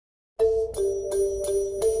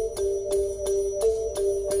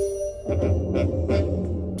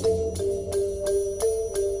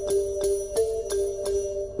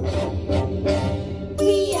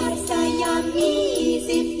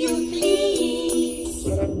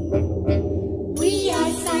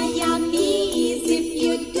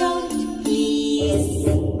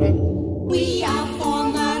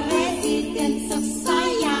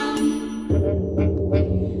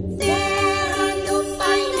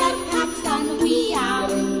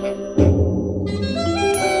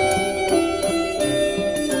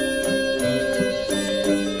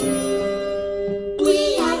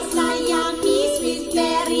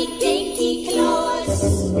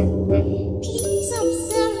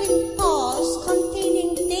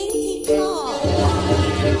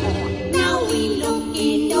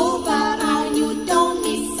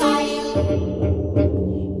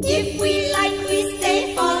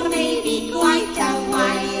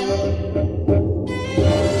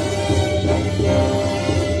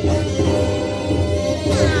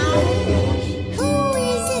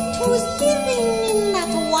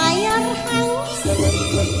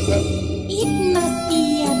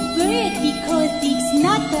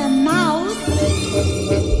not a mouse.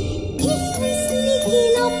 If we sneak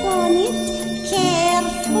in upon it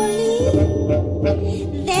carefully,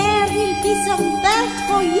 there will be some bird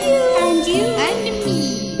for you and me.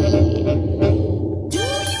 Do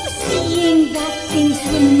you see that thing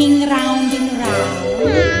swimming round and round?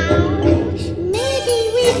 Maybe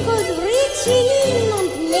we could reach in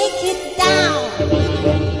and make it down.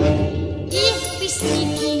 If we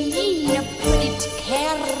sneak in upon it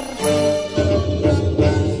carefully,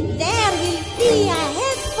 there will be a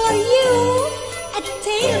head for you, a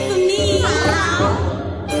tail for me.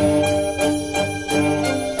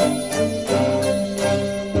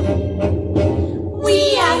 We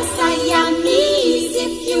are Siamese,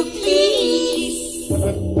 if you please.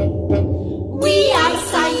 We are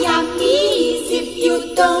Siamese, if you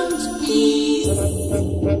don't please.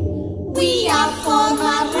 We are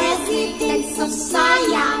former residents of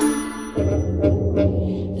Siam.